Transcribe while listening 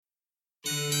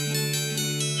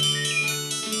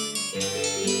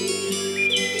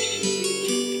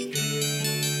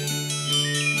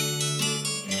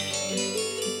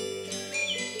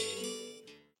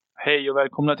Hej och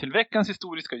välkomna till veckans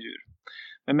historiska djur.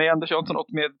 Med mig Anders Jansson och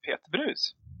med Peter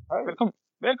Brus. Hej.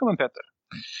 Välkommen Peter.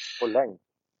 Och länge.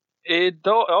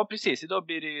 Idag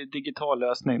blir det digital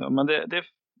lösning då, men det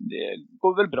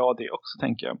går väl bra det också,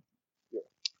 tänker jag.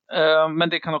 Ja. Men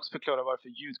det kan också förklara varför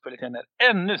ljudkvaliteten är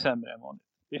ännu sämre än vanligt.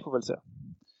 Vi får väl se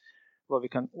vad vi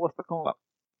kan åstadkomma.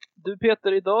 Du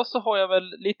Peter, idag så har jag väl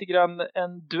lite grann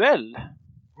en duell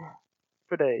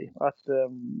för dig att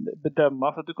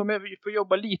bedöma. För att du kommer få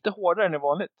jobba lite hårdare än i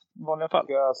vanliga fall.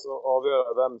 Ska jag alltså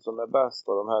avgöra vem som är bäst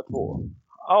av de här två?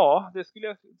 Ja, det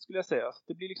skulle jag säga.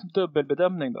 Det blir liksom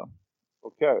dubbelbedömning då.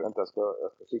 Okej, vänta, jag ska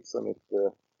fixa mitt...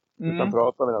 Vi kan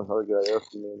prata med den här grejen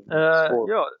efter min spår.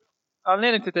 Ja,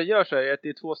 anledningen till att jag gör så är att det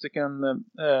är två stycken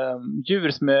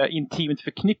djur som är intimt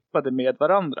förknippade med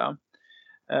varandra.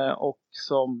 Och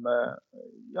som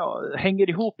hänger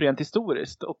ihop rent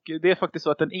historiskt. Och det är faktiskt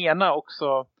så att den ena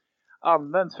också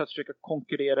används för att försöka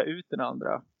konkurrera ut den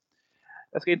andra.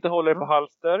 Jag ska inte hålla er på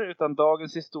halster, utan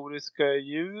dagens historiska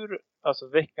djur, alltså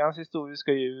veckans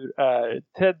historiska djur, är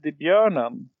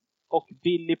teddybjörnen och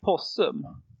Billy Possum.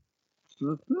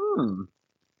 Mm-hmm.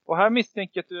 Och här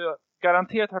misstänker jag att du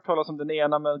garanterat har hört talas om den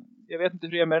ena, men jag vet inte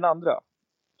hur det är med den andra.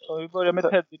 Så vi börjar med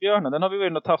teddybjörnen, den har vi varit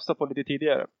inne och tafsat på lite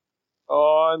tidigare.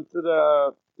 Ja, inte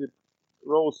det typ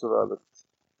Roosevelt.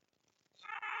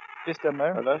 Det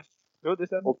stämmer. Eller? Jo, det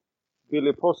stämmer. Och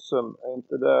Billy Possum, är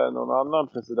inte det någon annan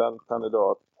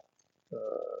presidentkandidat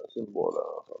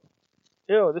symboler? Alltså?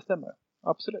 Jo, det stämmer.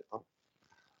 Absolut.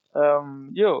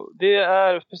 Det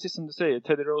är precis som du säger,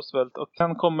 Teddy Roosevelt. Och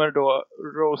sen kommer då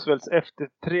Roosevelts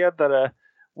efterträdare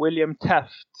William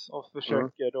Taft och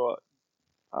försöker då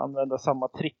använda samma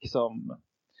trick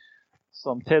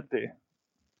som Teddy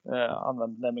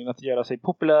använder, nämligen att göra sig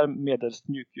populär medelst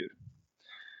mjukdjur.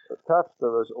 Taft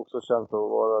är också känd för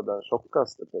att vara den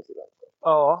tjockaste presidenten.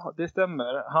 Ja, det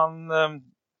stämmer.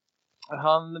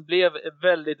 Han blev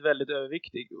väldigt, väldigt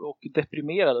överviktig och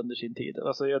deprimerad under sin tid.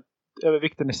 Alltså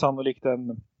övervikten är sannolikt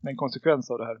en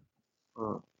konsekvens av det här.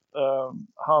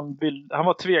 Han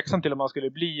var tveksam till om han skulle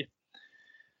bli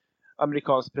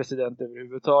amerikansk president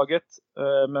överhuvudtaget.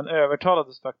 Men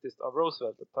övertalades faktiskt av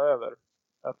Roosevelt att ta över.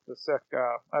 Att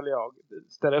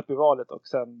ställa upp i valet, och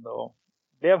sen då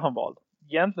blev han vald.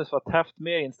 Egentligen så var Taft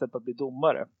mer inställd på att bli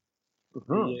domare.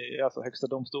 I alltså högsta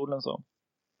domstolen så.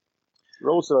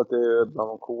 Roosevelt är ju bland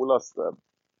de coolaste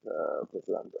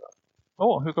presidenterna.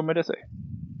 Hur kommer det sig?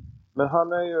 Men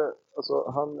han är ju,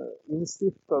 alltså han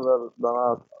instiftar väl bland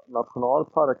annat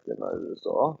nationalparkerna i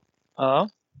USA. Ja.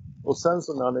 Och sen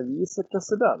så när han är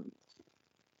vicepresident,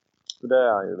 för det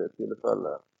är han ju vid ett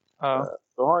tillfälle,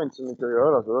 då har han inte så mycket att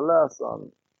göra, så då läser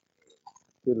han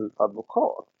till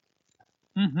advokat.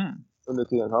 Under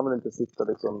tiden. Han vill inte sitta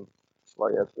liksom,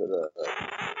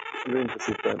 vill inte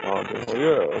sitta och ha någonting att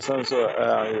göra. Och sen så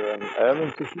är han ju en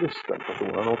äventyrslysten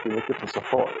person. Han åker mycket på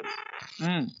safaris.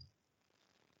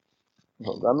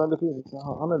 Ja, men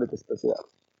han är lite speciell.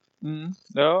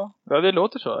 Ja, det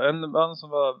låter så. En man som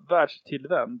var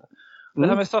världstillvänd. Det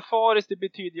här med safaris, det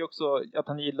betyder ju också att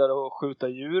han gillar att skjuta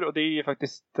djur. Och det är ju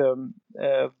faktiskt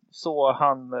så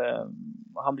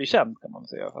han blir känd, kan man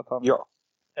säga. Att han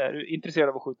är intresserad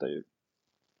av att skjuta djur.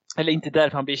 Eller inte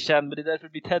därför han blir känd, men det är därför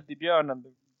det blir teddybjörnen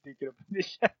dyker upp. Blir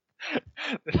känd.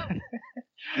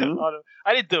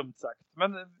 Det är dumt sagt,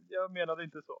 men jag menade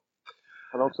inte så.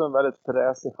 Han har också en väldigt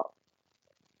fräsig hatt.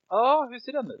 Ja, hur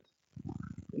ser den ut?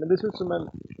 Men det ser ut som en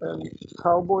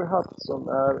cowboyhatt som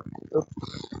är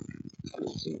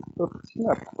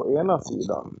uppknäppt på ena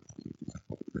sidan.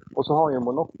 Och så har han ju en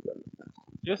monokel.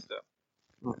 Just det.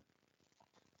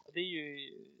 Det är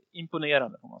ju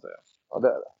imponerande, får man säga. Ja, det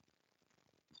är det.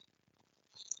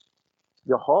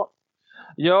 Jaha.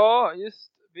 Ja,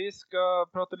 just. Vi ska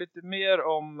prata lite mer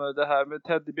om det här med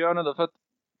teddybjörnen då. För att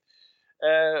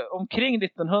omkring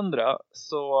 1900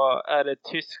 så är det ett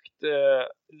tyskt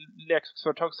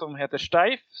leksaksföretag som heter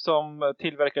Steiff som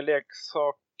tillverkar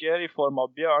leksaker i form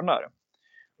av björnar.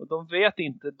 Och de vet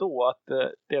inte då att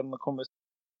den kommer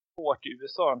hårt i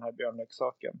USA, den här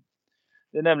björnleksaken.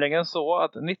 Det är nämligen så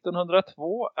att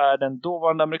 1902 är den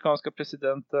dåvarande amerikanska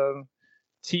presidenten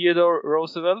Theodore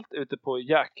Roosevelt ute på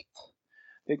jakt.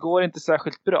 Det går inte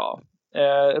särskilt bra.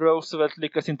 Roosevelt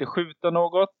lyckas inte skjuta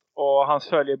något och hans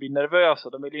följare blir nervösa.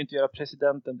 De vill ju inte göra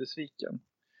presidenten besviken.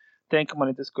 Tänk om man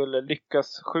inte skulle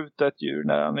lyckas skjuta ett djur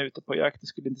när han är ute på jakt. Det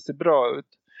skulle inte se bra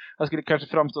ut. Han skulle kanske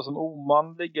framstå som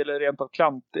omanlig eller rent av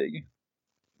klantig.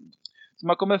 Så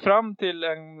man kommer fram till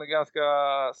en ganska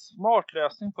smart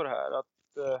lösning på det här. Att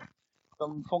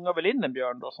de fångar väl in en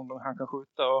björn då som han kan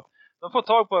skjuta. Och de får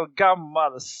tag på en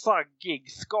gammal,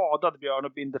 saggig, skadad björn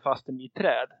och binder fast den i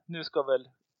träd. Nu ska väl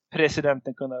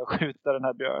presidenten kunna skjuta den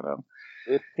här björnen.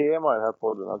 Det är ett tema i den här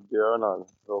podden att björnar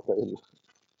råkar illa.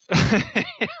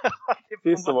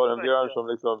 Sist så var det en björn som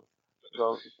liksom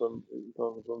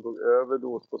som tog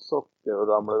överdos på socker och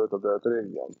ramlade ut och bröt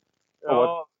ryggen.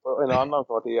 Ja. Och en annan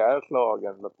som var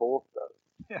ihjälslagen med påkar.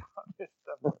 Ja, det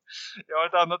stämmer. Jag har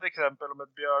ett annat exempel om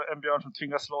en björn som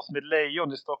tvingas slåss med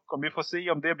lejon i Stockholm. Vi får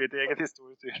se om det blir ett eget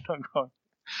historiskt någon gång.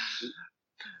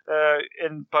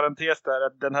 En parentes där,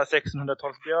 att den här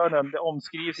 1600-talsbjörnen, det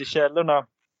omskrivs i källorna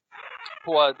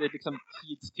på det liksom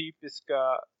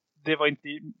tidstypiska. Det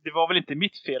var väl inte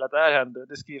mitt fel att det här hände.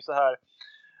 Det skrivs så här: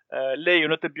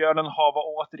 lejonet och björnen har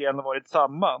återigen varit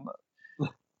samman.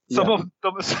 Som om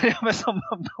de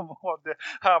hade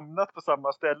hamnat på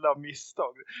samma ställe av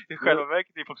misstag. I själva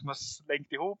verket är det folk som har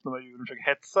slängt ihop de här djuren och försöker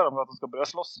hetsa dem att de ska börja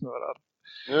slåss med varandra.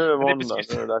 Nu är det måndag, nu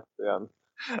är det dags igen.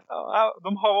 Ja,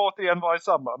 de har återigen varit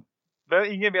samman.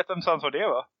 Men ingen vet vem sans var det,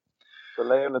 va? Så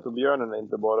lejonet och björnen är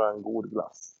inte bara en god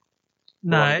glass.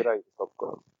 Nej,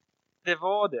 det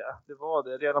var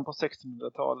det. Redan på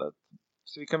 1600-talet.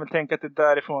 Så vi kan väl tänka att det är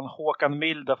därifrån Håkan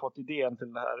Mild har fått idén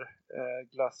till det här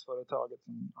glassföretaget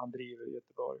som han driver i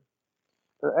Göteborg.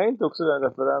 Är inte också det en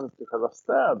referens till själva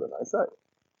städerna i sig?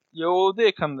 Jo,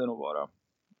 det kan det nog vara.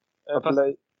 Fast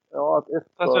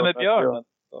vem är björnen?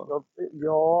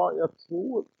 Ja, jag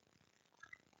tror...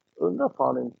 Undrar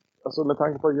fan inte... Alltså med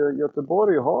tanke på att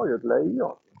Göteborg har ju ett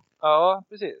lejon. Ja,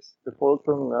 precis. Det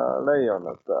folkunga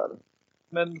lejonet där.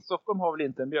 Men Stockholm har väl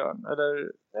inte en björn?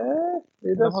 Eller? Nej, det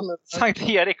är det som är... Sankt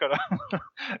Erik då.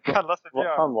 Kallas för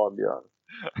björn. Han var björn.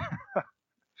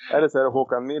 Eller så är det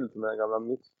Håkan Mild som är den gamla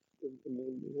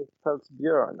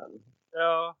mittfältsbjörnen.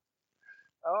 Ja.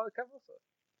 Ja, det kan vara så.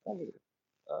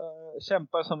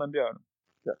 Kämpar som en björn.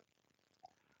 Ja.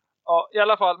 Ja, i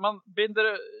alla fall. Man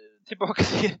binder tillbaka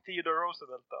till Theodore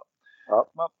Roosevelt då.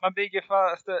 Ja. Man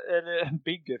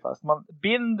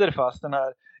binder fast den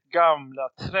här gamla,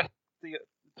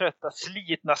 trötta,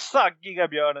 slitna, saggiga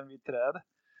björnen vid träd.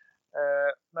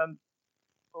 Men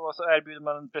och så erbjuder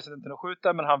man presidenten att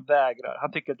skjuta, men han vägrar.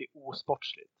 Han tycker att det är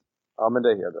osportsligt. Ja, men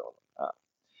det är helt bra. Ja.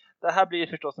 Det här blir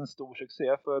förstås en stor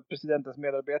succé, för presidentens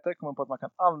medarbetare kommer på att man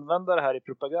kan använda det här i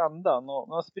propagandan. Och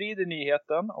man sprider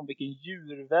nyheten om vilken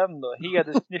djurvän och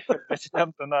hedersnyffel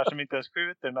presidenten är som inte ens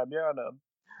skjuter den här björnen.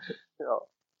 Ja.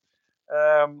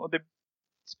 Och det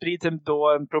sprids då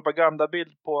en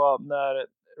propagandabild på när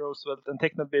Roosevelt, en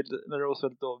tecknad bild när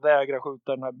Roosevelt då vägrar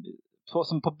skjuta den här,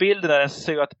 som på bilden är en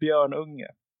söt björnunge.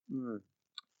 Mm.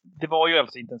 Det var ju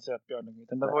alltså inte en söt björnunge,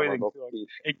 utan det var ju en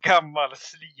gammal,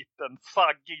 sliten,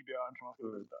 saggig björn som man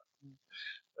skulle skjuta.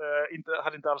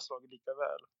 Hade inte alls slagit lika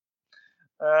väl.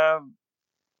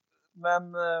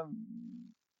 Men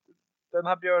den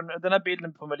här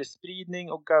bilden får en väldigt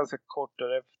spridning, och ganska kort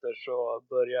därefter så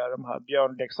börjar de här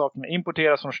björnleksakerna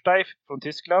importeras från Steiff, från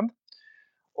Tyskland.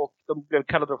 Och de blev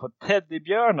kallade för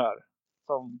teddybjörnar,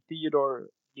 som Theodore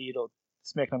blir då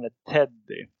smeknamnet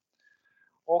Teddy.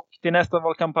 Och till nästa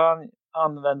valkampanj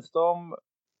används de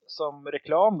som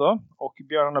reklam då, och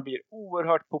björnarna blir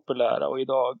oerhört populära, och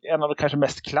idag en av de kanske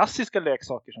mest klassiska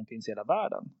leksaker som finns i hela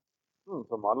världen.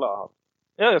 Som alla har.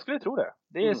 Ja, jag skulle tro det.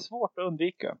 Det är svårt att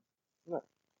undvika. Nej.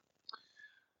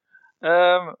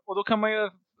 Och då kan man ju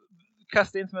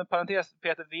kasta in som en parentes,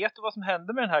 Peter, vet du vad som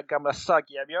hände med den här gamla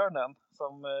saggiga björnen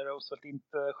som Roosevelt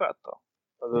inte sköt då?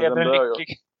 Alltså, levde den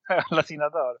lycklig alla sina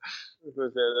dagar?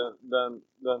 Den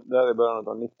där är början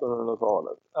av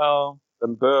 1900-talet. Ja.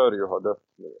 Den bör ju ha dött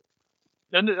nu.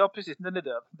 Ja, precis. Den är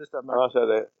död. Det stämmer. Annars är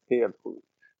det helt sjukt.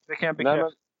 Det kan jag bekräfta.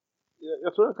 Nej, men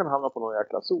jag tror den kan hamna på någon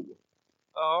jäkla zoo.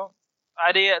 Ja.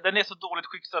 Nej, den är så dåligt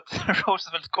skick så att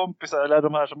Roosevelts kompisar, eller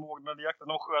de här som ordnade jakten,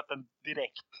 de sköt den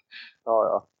direkt.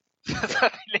 Ja. Så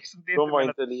att liksom, det de var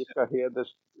inte lika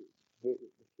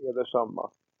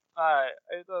hedersamma. Nej,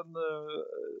 utan,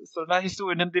 så den här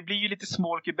historien, det blir ju lite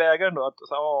smolk i bägaren då, att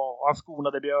han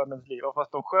skonade björnens liv,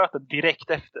 fast de sköt den direkt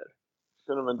efter.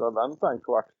 Kunde de inte ha väntat en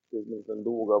kvart tills den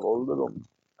dog av ålderdom?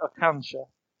 Ja, kanske.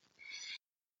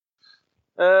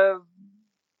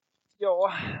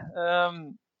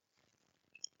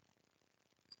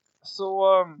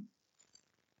 Så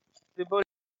det börjar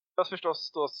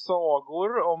förstås då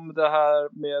sagor om det här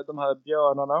med de här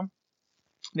björnarna.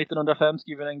 1905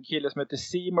 skriver en kille som heter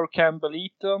Seymour Campbell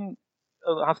Eaton.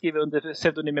 Han skriver under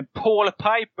pseudonymen Paul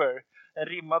Piper en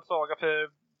rimmad saga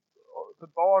för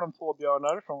barn om två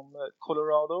björnar från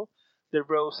Colorado. The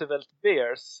Roosevelt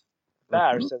Bears.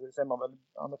 Bears, det säger man väl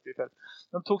annat tillfälle.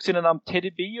 De tog sina namn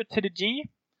Teddy B och Teddy G.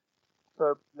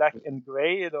 För Black and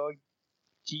Grey då.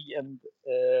 G and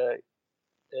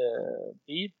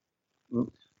B.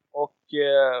 Och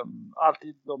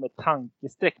alltid då med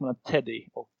tankestreck mellan Teddy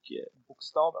och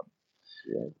bokstaven.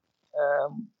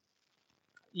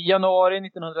 I januari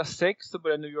 1906 så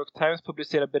började New York Times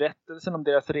publicera berättelsen om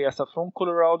deras resa från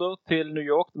Colorado till New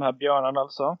York, de här björnarna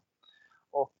alltså.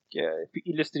 Och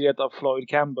illustrerat av Floyd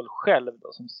Campbell själv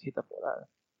då, som hittar på det här.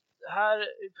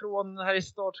 Här i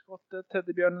startskottet,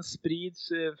 teddybjörnen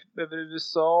sprids över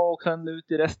USA och sen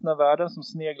ut i resten av världen som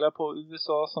sneglar på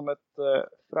USA som ett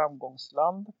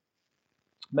framgångsland.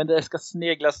 Men det ska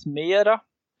sneglas mera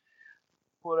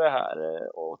på det här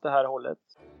åt det här hållet.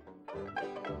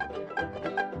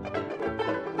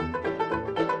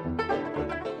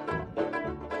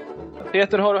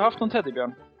 Peter, har du haft någon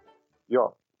teddybjörn?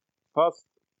 Ja,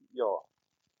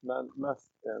 men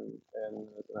mest en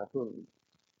sån här hund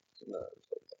som är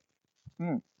stoppad.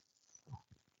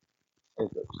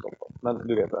 Inte stoppad, men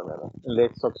du vet vad jag menar. En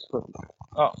leksakshund.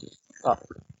 Ja.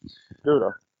 Du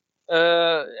då?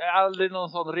 Aldrig någon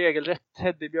sån regelrätt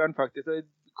teddybjörn faktiskt. Det har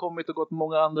kommit och gått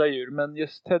många andra djur, men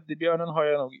just teddybjörnen har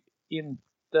jag nog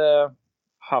inte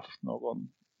haft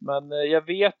någon. Men jag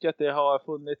vet ju att det har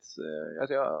funnits,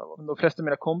 de flesta av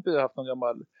mina kompisar har haft någon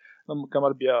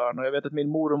gammal björn. Och jag vet att min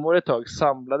mormor ett tag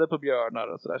samlade på björnar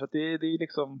och sådär. Så att det är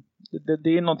liksom,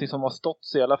 det är någonting som har stått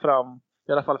sig i alla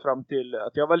fall fram till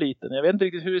att jag var liten. Jag vet inte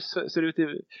riktigt hur det ser ut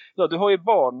ja, du har ju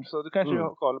barn, så du kanske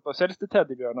har koll på. Säljs det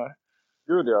teddybjörnar?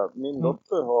 Gud ja, min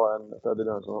dotter har en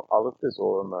teddybjörn som alltid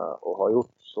sover med och har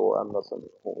gjort så ända sedan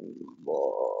hon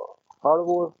var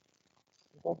halvår.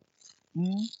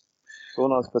 Så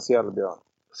hon har en speciell björn.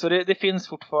 Så det finns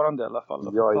fortfarande i alla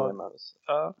fall. Jajamän.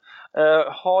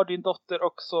 Har din dotter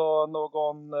också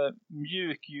någon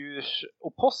mjukdjurs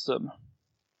opossum?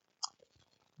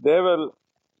 Det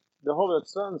har väl ett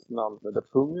svenskt namn med det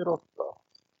pungrotta.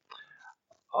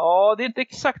 Ja, det är inte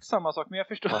exakt samma sak, men jag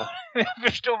förstår,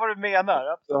 jag förstår vad du menar.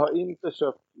 Absolut. Jag har inte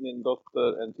köpt min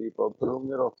dotter en typ av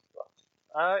pungrotta.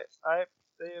 Nej,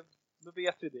 då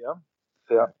vet vi det.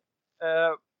 Ja.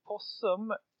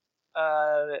 Possum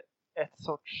är ett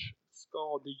sorts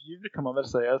skadedjur kan man väl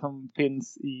säga, som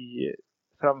finns i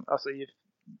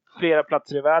flera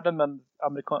platser i världen, men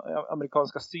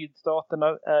amerikanska sydstaterna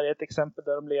är ett exempel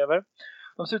där de lever.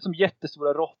 De ser ut som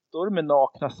jättestora råttor med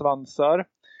nakna svansar.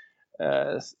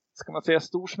 Ska man säga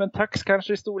stor som en tax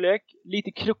kanske i storlek.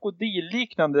 Lite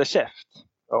krokodilliknande käft.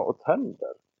 Ja, och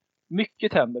tänder.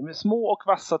 Mycket tänder, med små och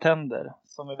vassa tänder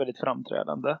som är väldigt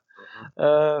framträdande.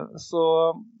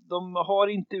 Så de har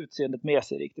inte utseendet med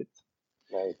sig riktigt.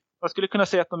 Nej. Man skulle kunna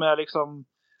säga att de är liksom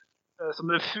som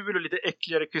en ful och lite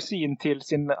äckligare kusin till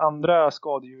sin andra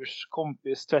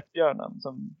skadedjurskompis tvättbjörnen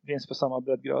som finns på samma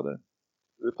breddgrader.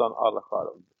 Utan alla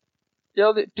charm.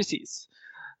 Ja, precis.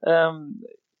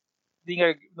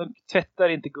 De tvättar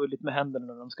inte gulligt med händerna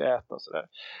när de ska äta och sådär.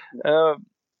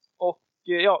 Och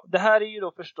ja, det här är ju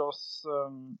då förstås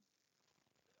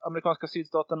amerikanska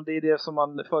sydstaterna. Det är det som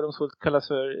man fördomsfullt kallas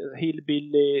för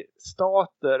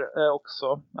hillbilly-stater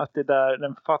också. Att det där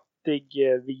en fattig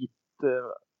vit,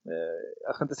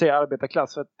 jag ska inte säga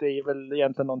arbetarklass, för att det är väl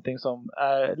egentligen någonting som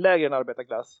är lägre än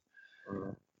arbetarklass.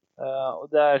 Och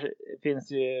där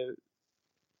finns ju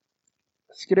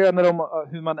skrönor om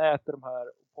hur man äter de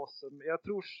här opossum. Jag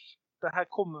tror det här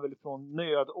kommer väl från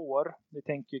nödår. Vi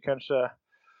tänker kanske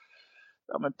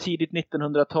tidigt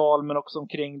 1900-tal, men också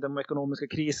omkring de ekonomiska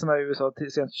kriserna i USA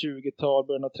till sent 20-tal,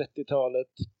 början av 30-talet.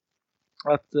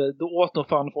 Att då åt nog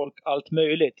fan folk allt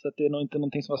möjligt. Så att det är nog inte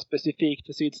någonting som var specifikt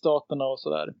för sydstaterna och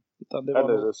sådär. Utan det var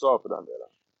eller USA för den delen.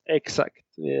 Exakt.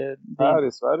 Här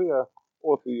i Sverige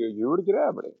åt vi ju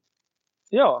julgrävling.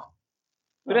 Ja.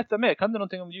 Berätta mer. Kan du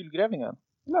någonting om julgrävlingen?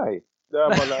 Nej. Det har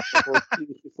man lärt på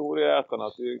historieätarna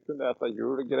att vi kunde äta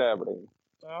julgrävling.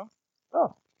 Ja.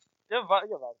 Ja. Ja,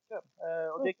 verkligen.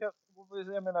 Och det kan,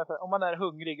 jag menar, om man är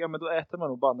hungrig, ja, men då äter man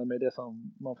nog banne med det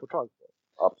som man får tag på.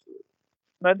 Absolut.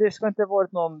 Men det ska inte ha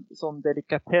varit någon sån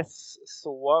delikatess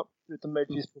så, utan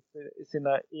möjligtvis på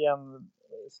sina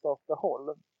enstaka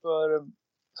håll. För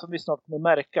som vi snart kommer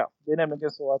märka, det är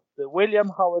nämligen så att William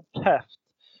Howard Taft,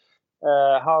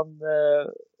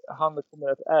 han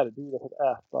kommer att erbjuda att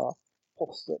äta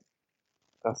possum.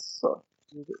 Jaså?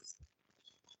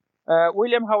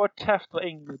 William Howard Taft var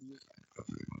engelsk.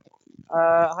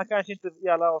 Han kanske inte i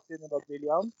alla avseenden var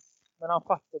briljant, men han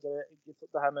fattade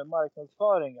det här med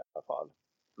marknadsföring i alla fall.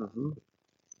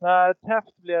 När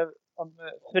Taft blev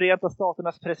Förenta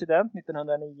Staternas president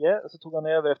 1909 så tog han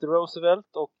över efter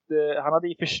Roosevelt, och han hade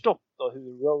ju förstått då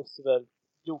hur Roosevelt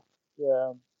gjort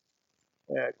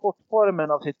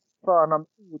kortformen av sitt förnamn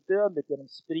odödligt genom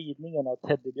spridningen av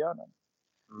teddybjörnen.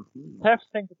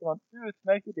 Taft tänkte att det var en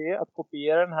utmärkt idé att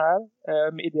kopiera den här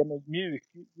med idén med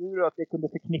mjukdjur och att det kunde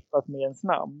förknippas med ens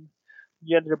namn. Det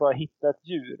gällde bara att hitta ett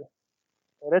djur.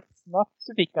 Och rätt snabbt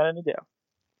så fick han en idé.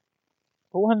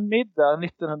 På en middag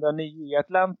 1909 i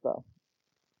Atlanta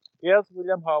bjöds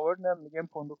William Howard nämligen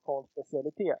på en lokal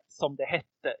specialitet som det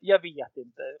hette. Jag vet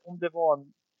inte om det var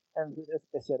en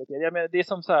specialitet. Jag menar, det är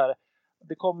som så här,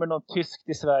 det kommer någon tysk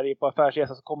till Sverige på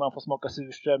affärsresa så kommer han få smaka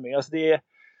surströmming. Alltså det är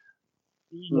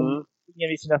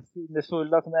ingen i sina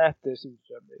sinnesfulla som äter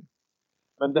surströmming.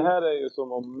 Men det här är ju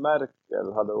som om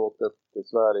Merkel hade åkt upp till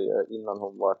Sverige innan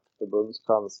hon var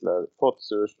förbundskansler, fått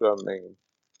surströmming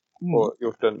och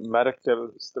gjort en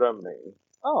Merkelströmming.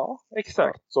 Ja,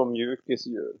 exakt. Ja, som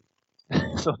mjukisdjur.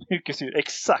 Som mjukisdjur,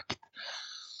 exakt.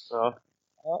 Ja.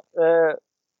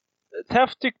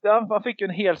 Taft tyckte han fick ju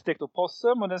en helstekt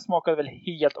opossum och den smakade väl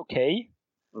helt okej.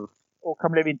 Och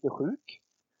han blev inte sjuk.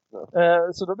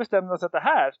 Så då bestämde han sig att det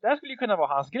här skulle ju kunna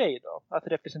vara hans grej då. Att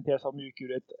representeras av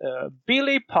mjukdjuret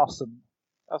Billy Possum.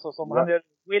 Alltså som han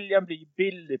William blir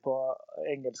Billy på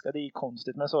engelska. Det är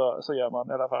konstigt men så gör man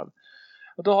i alla fall.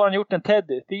 Och då har han gjort en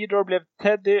Teddy. Theodore blev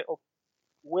Teddy och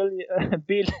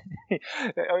Bill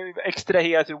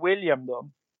extraherar till William då.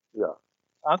 Ja.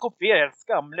 Han kopierar helt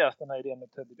skamlöst den här idén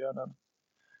med teddybjörnen.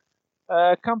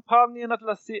 Kampanjen att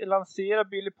lansera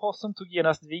Billy Possum tog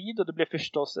genast vid och det blev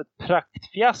förstås ett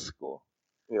praktfiasko.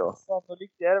 Ja.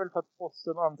 Sannolikt är det väl för att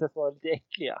Possum anses vara lite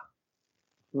äckliga.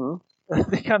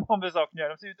 Det kan de väl saker göra.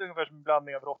 De ser ut ungefär som en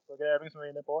blandning av råtta och grävling som vi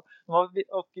är inne på.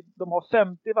 De har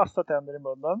 50 vassa tänder i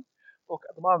munnen och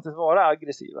de anses vara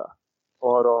aggressiva. Och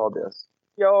har rabies.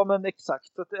 Ja, men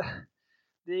exakt. Så att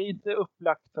det är inte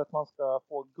upplagt för att man ska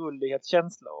få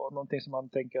gullighetskänsla och någonting som man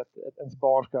tänker att ens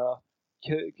barn ska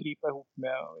krypa ihop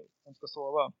med och de ska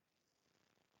sova.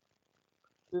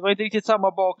 Det var inte riktigt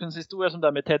samma bakgrundshistoria som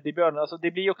där med teddybjörnen. Alltså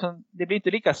det blir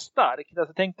inte lika starkt.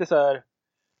 Alltså tänkte så här,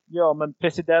 ja men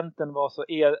presidenten var så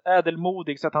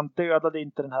ädelmodig så att han dödade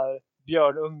inte den här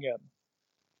björnungen.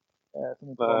 Som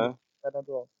inte var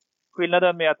ändå.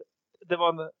 Skillnaden med att det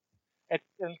var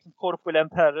en liksom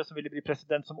korpulent herre som ville bli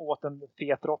president som åt en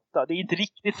fet råtta. Det är inte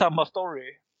riktigt samma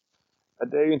story.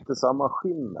 Det är ju inte samma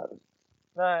skimmer.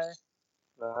 Nej.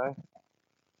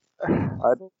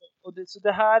 Så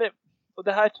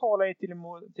det här talar ju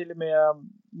till och med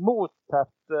mot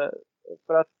Taft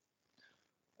för att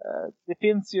det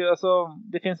finns ju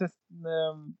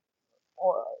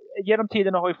genom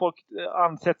tiderna har ju folk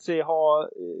ansett sig ha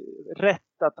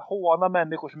rätt att håna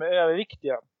människor som är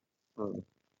överviktiga.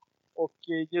 Och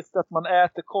just att man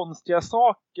äter konstiga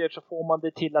saker så får man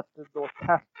det till att då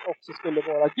Taft också skulle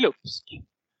vara glupsk.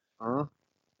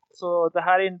 Så det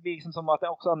här är liksom som att det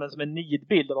också används som en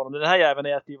nidbild av honom. Den här jäveln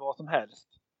äter ju vad som helst.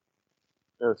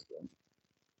 Just det.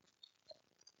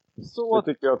 Så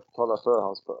det tycker jag talar för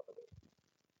hans för.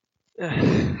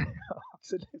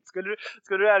 Absolut.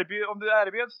 Skulle du erbjuda, om du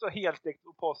erbjöds så helstekt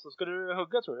och post så skulle du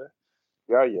hugga, tror du?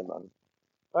 Jajamän.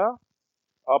 Ja?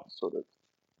 Absolut.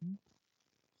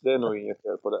 Det är nog inget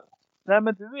fel på det. Nej,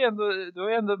 men du har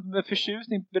ändå med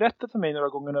förtjusning berättat för mig några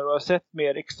gånger när du har sett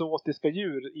mer exotiska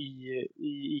djur i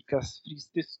Icas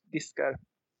frysdiskar.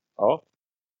 Ja.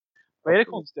 Vad är det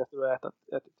konstigaste du har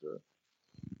ätit, tror du?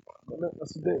 Men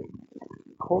alltså det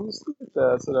konstigt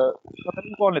är sådär. Vad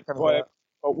är ovanligt kan man säga?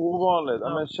 Ovanligt.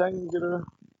 Ja. Men känguru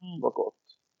var gott.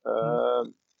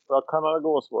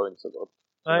 Kanadagås var inte så gott.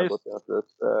 Nej,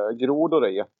 grodor är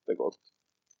jättegott.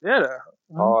 Det är det?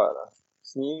 Ja, är det.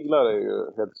 Sniglar är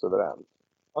ju helt suveränt.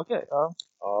 Okej, ja.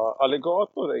 Ja,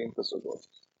 alligator är inte så gott.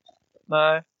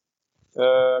 Nej.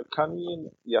 Kanin,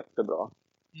 jättebra.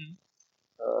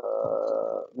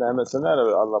 Nej, men sen är det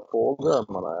väl alla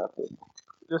fåglar man har ätit.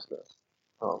 Just det.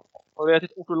 Ja. Har du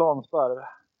ätit ortolansparv?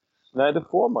 Nej, det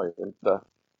får man ju inte.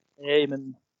 Nej,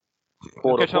 men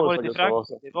du kanske har varit i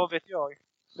Frankrike, vad vet jag?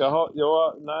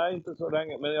 Nej, inte så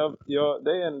länge. Men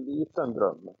det är en liten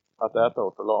dröm att äta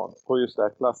ortolan på just det här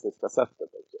klassiska sättet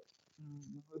också.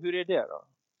 Hur är det då?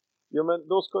 Jo, men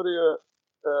då ska du ju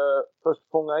först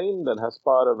fånga in den här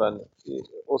sparven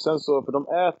och sen så, för de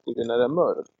äter ju när det är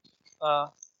mörkt.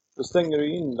 Då stänger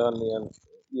du in den i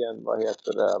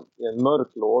en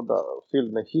mörk låda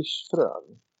fylld med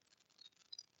hirschfrön.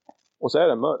 Och så är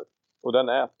det mörkt och den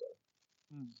äter.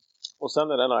 Och sen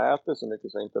när den har ätit så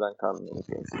mycket så inte den kan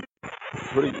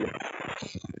fly.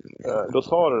 Då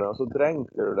tar du den och så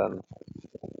dränker du den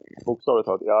bokstavligt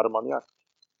talat i armagnac.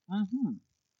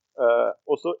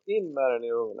 Och så in med den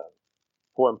i ugnen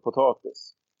på en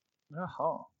potatis.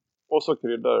 Jaha. Och så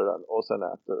kryddar du den och sen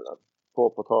äter du den på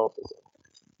potatisen.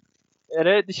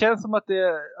 Det känns som att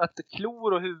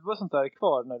klor och huvud och sånt där är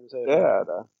kvar när du säger det. Det är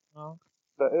det. Ja.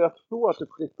 Jag tror att du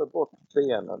klipper bort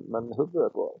benen, men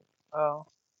huvudet var. Ja.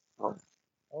 Ja.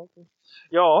 Okay.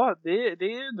 Ja, det är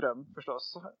ju en dröm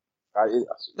förstås. Ja,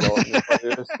 alltså, jag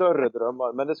har ju större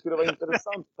drömmar, men det skulle vara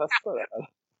intressant att testa det här.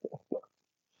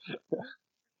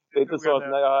 Det är inte så att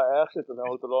när jag har ätit den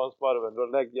här ortolansvarven, då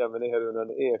lägger jag mig ner under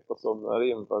en ek och somnar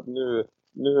in för att nu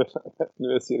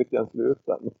är cirkeln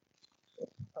sluten.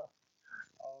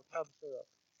 Ja, kanske då.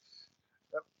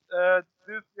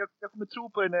 Jag kommer tro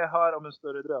på dig när jag hör om en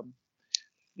större dröm.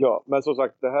 Ja, men som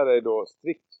sagt, det här är då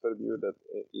strikt förbjudet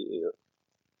i EU.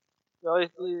 Ja,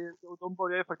 de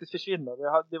börjar ju faktiskt försvinna.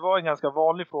 Det var en ganska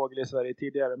vanlig fågel i Sverige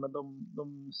tidigare, men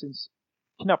de syns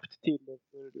knappt till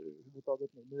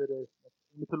överhuvudtaget nu. Nu är det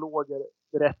mytologer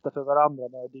berättar för varandra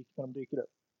när de dyker upp.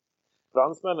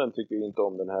 Fransmännen tycker ju inte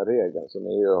om den här regeln som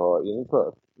EU har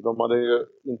infört. De hade ju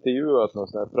intervjuat någon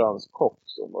sån här fransk kock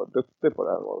som var duktig på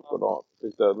det här.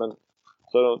 Men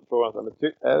så de frågade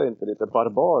sig, är det inte lite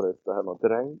barbariskt det här med att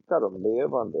dränka dem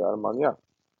levande i armagnac?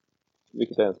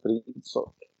 Vilket är en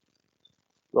spritsort.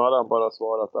 Då hade han bara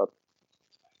svarat att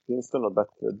finns det något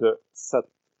bättre sätt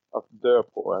att dö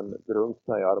på än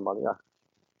drunkna i armagnac?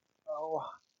 Ja,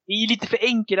 det är lite för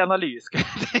enkel analys, kan jag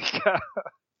tänka.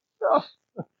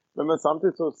 Ja, men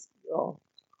samtidigt så, ja.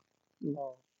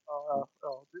 Ja.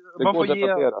 Det man får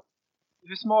ge...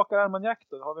 Hur smakar armagnac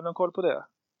då? Har vi någon koll på det?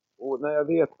 Nej, jag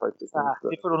vet faktiskt inte.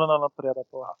 Det får någon annan på reda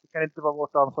på. Det kan inte vara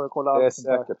vårt ansvar att kolla allt. Det är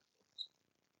säkert.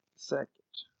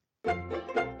 Säkert.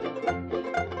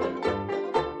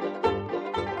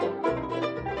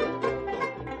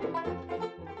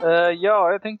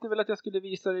 Ja, jag tänkte väl att jag skulle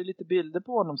visa dig lite bilder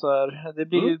på honom så här. Det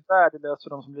blir ju värdelöst för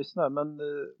de som lyssnar, men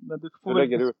du får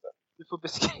lägger ut det. Du får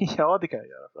beskriva, ja det kan jag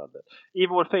göra för all. I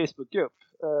vår Facebookgrupp.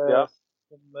 Ja.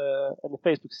 Eller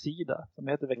Facebook-sida som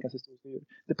heter Veckans historiska djur.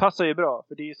 Det passar ju bra,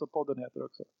 för det är ju så podden heter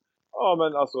också. Ja,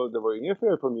 men alltså det var ju inget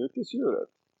fel på mjukisdjuret.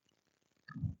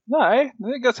 Nej, det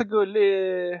är ganska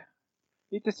gullig.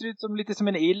 Ser ut som lite som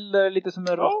en iller, lite som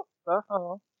en råtta.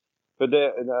 Ja. För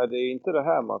det är inte det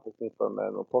här man förknippar med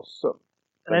en opossum.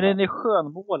 Nej, den är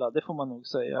skönmålad, det får man nog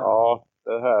säga. Ja,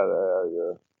 det här är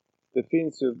ju... Det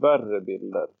finns ju värre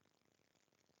bilder.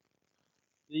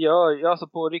 Ja, alltså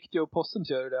på riktiga opossums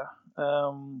gör det.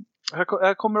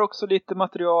 Här kommer också lite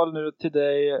material nu till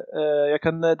dig.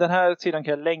 Den här sidan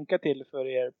kan jag länka till för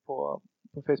er på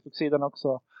Facebook-sidan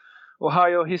också.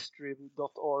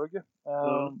 ohiohistory.org.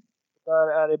 Där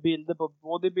är det bilder på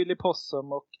både Billy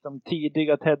Possum och de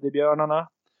tidiga teddybjörnarna.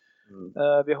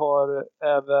 Vi har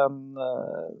även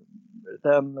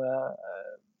den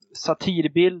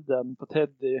satirbilden på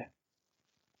Teddy.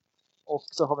 Och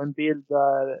så har vi en bild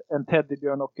där en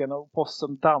teddybjörn och en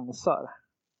opossum dansar.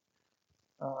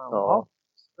 Ja.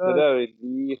 Det där är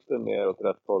lite mer åt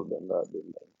rätt håll, den där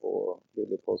bilden på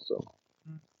Billy Possum.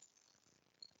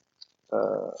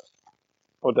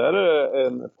 Och där är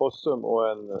en possum och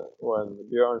en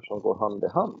björn som går hand i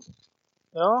hand.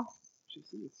 Ja,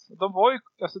 precis.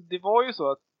 Det var ju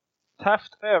så att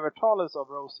Taft övertalades av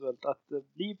Roosevelt att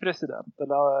bli president.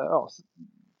 Eller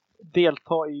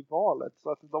delta i valet.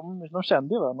 Så att de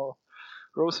kände ju varandra. Och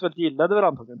Roosevelt gillade väl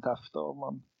antagligen Taft om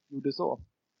man gjorde så.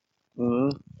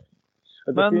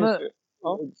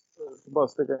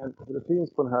 Det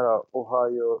finns på den här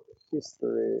Ohio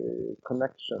History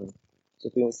Connection, så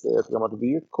finns det ett gammalt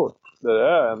vykort där det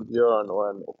är en björn och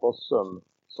en opossum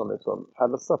som liksom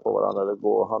hälsar på varandra eller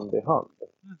går hand i hand.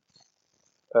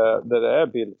 Där det är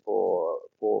bild på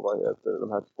vad heter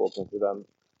de här två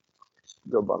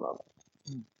presidentgubbarna.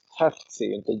 Taft ser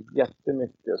ju inte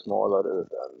jättemycket smalare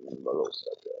ut än vad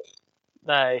Roosevelt gör.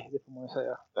 Nej, det får man ju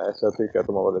säga. Nej, så jag tycker att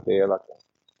de har varit elaka.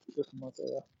 Det får man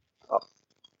säga. Ja.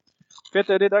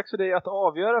 Peter, det är dags för dig att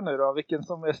avgöra nu då, vilken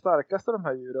som är starkast av de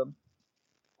här djuren.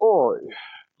 Oj,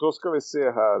 då ska vi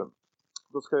se här.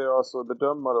 Då ska jag alltså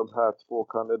bedöma de här två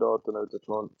kandidaterna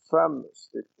utifrån 5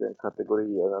 stycken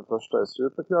kategorier. Den första är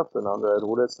superkraft, den andra är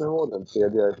rolighetsnivå, den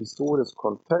tredje är historisk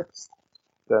kontext,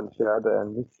 den fjärde är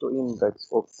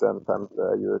nyttoindex och den femte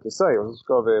är djuret i sig. Och så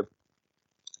ska vi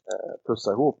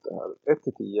pussa ihop det här,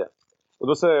 1-10. Och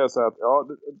då säger jag så här att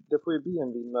det får ju bli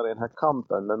en vinnare i den här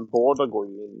kampen, men båda går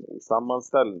ju in i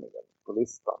sammanställningen på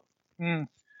listan.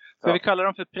 Ska vi kalla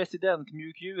dem för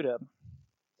presidentmjukdjuren?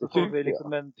 Så får vi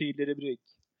liksom en tydlig rubrik.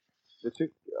 Det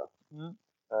tycker jag.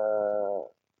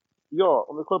 Ja,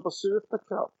 om vi kollar på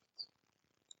superkraft.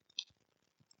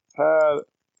 Här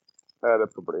är det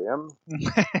problem.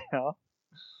 Ja.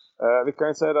 Vi kan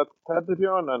ju säga att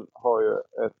teddybjörnen har ju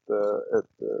ett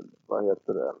vad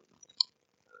heter det?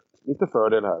 Lite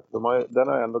fördel här. Den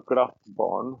har ändå glatt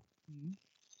barn.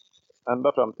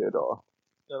 Ända fram till idag.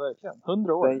 Ja, verkligen.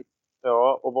 100 år.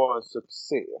 Och var en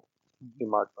succé i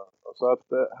marknaden. Så att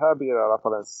här blir det i alla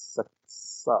fall en 6,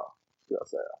 skulle jag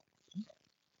säga.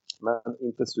 Men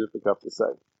inte superkraft i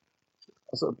sig.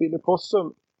 Alltså Billy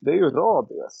Possum, det är ju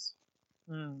rabies.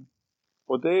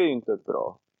 Och det är ju inte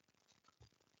bra.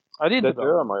 Ja, det är inte bra.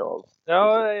 Dör man ju av.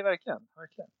 Ja, verkligen.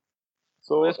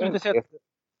 Så jag skulle inte säga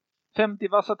 50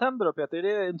 vassa tänder då, Peter, är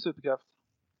det en superkraft?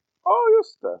 Ja,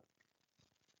 just det.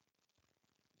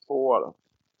 2 då.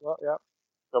 Ja.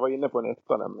 Jag var inne på en 1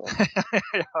 nämligen.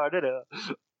 Jag hörde det.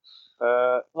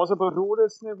 Måste på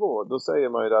rolighetsnivå, då säger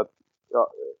man ju att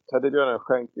teddybjörnen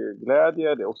skänker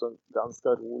glädje. Det är också en ganska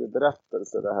rolig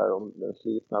berättelse det här om den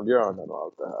slitna björnen och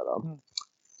allt det här.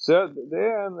 Så det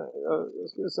är jag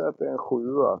skulle säga att det är en 7.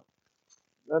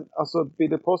 Men alltså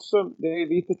Billy Possum, det är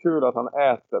lite kul att han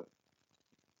äter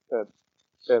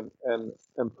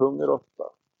en pungrotta.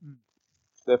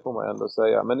 Det får man ändå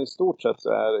säga. Men i stort sett så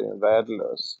är det en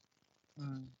värdelös.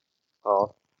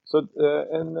 Ja. Så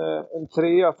en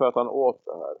 3 för att han åt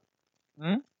det här.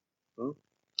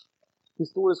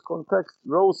 Historisk kontext.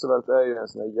 Roosevelt är ju en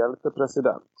sån här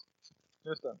hjältepresident.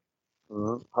 Just det.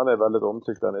 Han är väldigt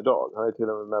omtyckt än idag. Han är till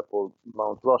och med på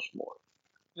Mount Rushmore.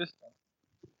 Just det.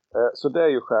 Så det är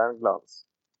ju stjärnglans.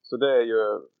 Så det är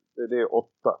ju det är 8.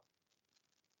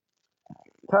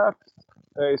 Taft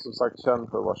är ju som sagt känd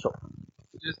för att vara tjock.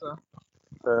 Just det.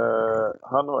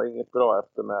 Han har inget bra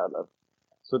eftermäle.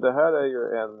 Så det här är ju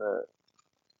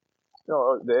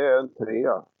det är en 3.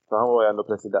 För han var ju ändå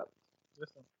president.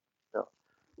 Just det. Ja.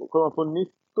 Och kommer man på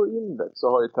nyttoindex så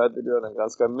har ju teddybjörnen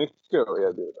ganska mycket att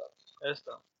erbjuda. Just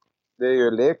det. Det är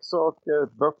ju leksaker,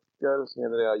 böcker som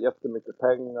genererar jättemycket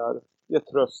pengar. Ger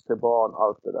tröst till barn,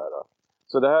 allt det där.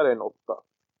 Så det här är en 8.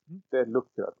 Det är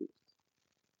lukrativt.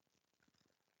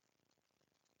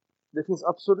 Det finns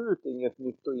absolut inget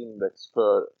nyttoindex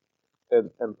för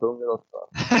en pungrotta.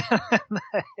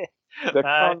 Nej. Det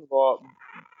kan vara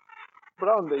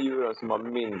bland de djuren som har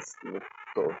minst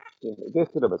nytto. Det är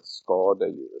till och med ett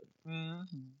skadedjur.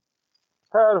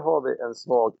 Här har vi en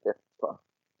svag 1.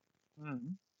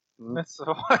 Men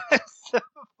svag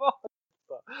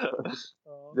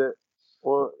 8.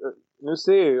 Och nu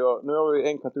ser jag, nu har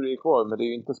vi en kategori kvar, men det är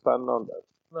ju inte spännande.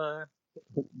 Nej.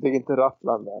 Det är inte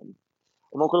rattlande än.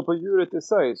 Om man kollar på djuret i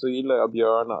sig så gillar jag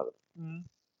björnar.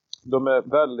 De är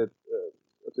väldigt,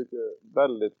 jag tycker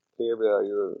väldigt trevliga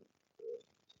djur.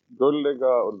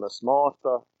 Gulliga och de är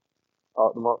smarta.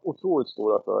 Ja, de har otroligt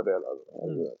stora fördelar.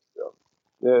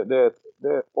 Det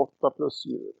är 8 plus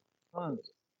djur.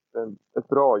 Det är ett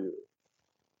bra djur.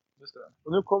 Just det.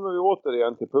 Och nu kommer vi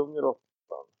återigen till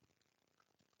pungrottan.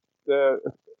 Det är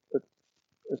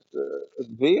ett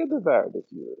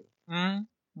vedervärdigt djur.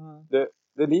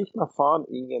 Det liknar fan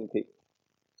ingenting.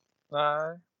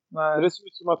 Nej. Det ser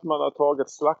ut som att man har tagit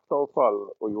slaktavfall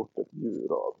och gjort ett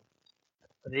djur av.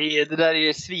 Det där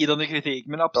är svidande kritik,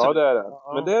 men absolut. Ja, det är det.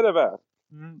 Men det är det värt.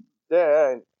 Det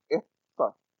är en 1.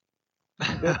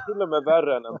 Det är till och med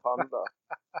värre än en panda.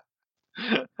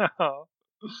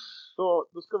 Så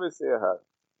då ska vi se här.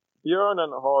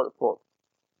 Björnen har fått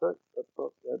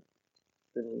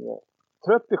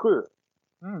 37.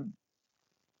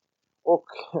 Och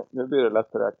nu blir det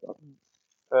lätt räknat.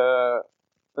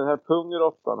 Den här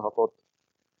pungrottan har fått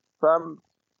 5,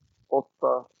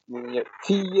 8, 9,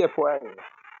 10 poäng.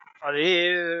 Ja, det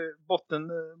är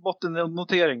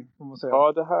bottennotering, får man säga.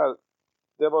 Ja,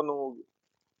 det var nog...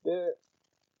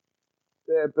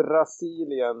 Det är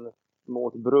Brasilien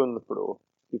mot Brunflo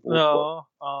i fotboll. Ja.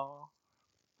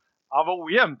 Ja, vad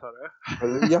ojämnt är det. Det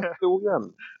är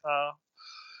jätteojämnt. Ja.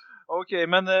 Okej,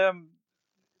 men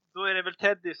då är det väl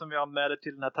Teddy som vi anmäler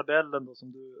till den här tabellen då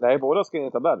som du... Nej, båda ska in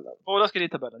i tabellen. Båda ska in i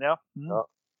tabellen, ja. Ja.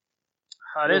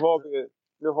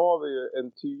 Nu har vi ju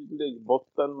en tydlig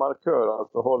bottenmarkör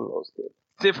att förhålla oss till.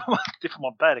 Det får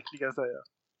man verkligen säga.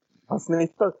 Han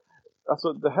snittar...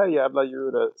 Alltså det här jävla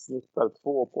djuret snittar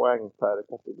 2 poäng per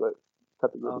kategori.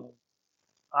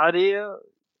 Ja,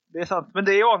 det är sant. Men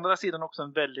det är å andra sidan också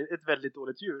ett väldigt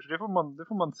dåligt djur. Så det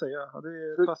får man säga. Ja,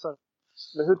 det passar.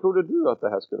 Men hur trodde du att det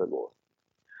här skulle gå?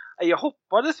 Jag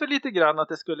hoppades väl lite grann att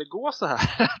det skulle gå så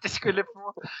här. Att det skulle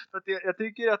få... Jag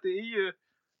tycker att det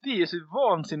är ju så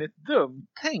vansinnigt dumt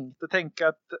tänkt att tänka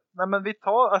att nej, men vi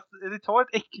tar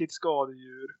ett äckligt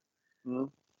skadedjur.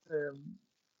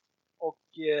 Och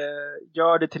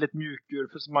gör det till ett mjukdjur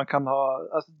för så man kan ha...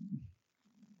 Alltså,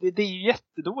 det är ju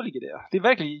jättedålig idé. Det är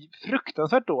verkligen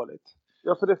fruktansvärt dåligt.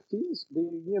 Ja, för det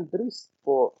är ingen brist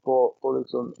på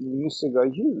liksom mysiga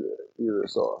djur i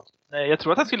USA. Nej, jag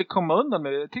tror att han skulle komma undan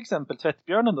med till exempel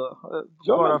tvättbjörnen då.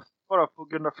 Bara på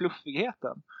grund av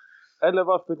fluffigheten. Eller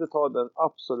varför inte ta den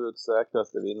absolut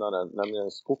säkraste vinnaren,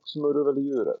 nämligen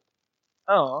skogsmurveldjuret.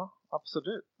 Ja,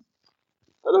 absolut.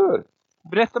 Eller hur?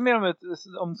 Berätta mer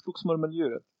om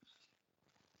skogsmurmeldjuret.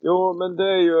 Jo, men det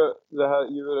är ju det här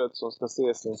djuret som ska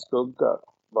se sin skugga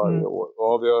varje år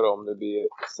och avgöra om det blir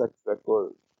 6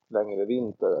 veckor längre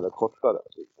vinter eller kortare.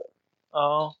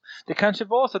 Ja, det kanske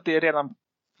var så att det redan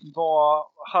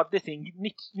hade sin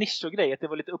nisch och grej, att det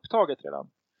var lite upptaget redan.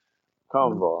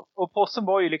 Kan vara. Och possen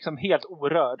var ju liksom helt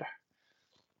orörd.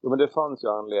 Jo, men det fanns ju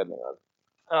anledningar.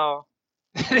 Ja,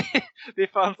 det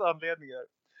fanns anledningar.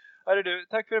 Hörru du,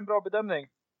 tack för en bra bedömning.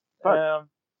 Tack.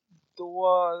 Då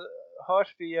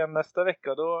hörs vi igen nästa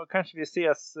vecka. Då kanske vi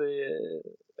ses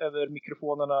över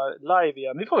mikrofonerna live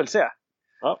igen. Vi får väl se.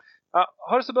 Ja.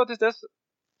 Ha det så bra tills dess.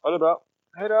 Ha det bra.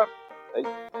 Hej då. Hej.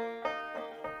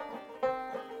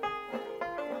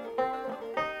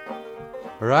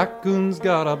 Raccoon's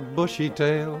got a bushy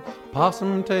tail,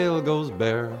 possum tail goes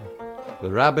bare. The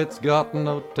rabbit's got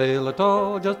no tail at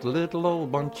all, just a little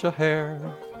old bunch of hair.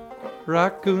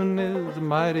 Raccoon is a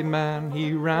mighty man,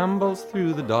 he rambles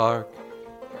through the dark.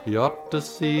 You ought to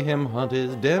see him hunt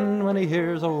his den when he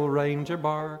hears old Ranger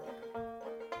bark.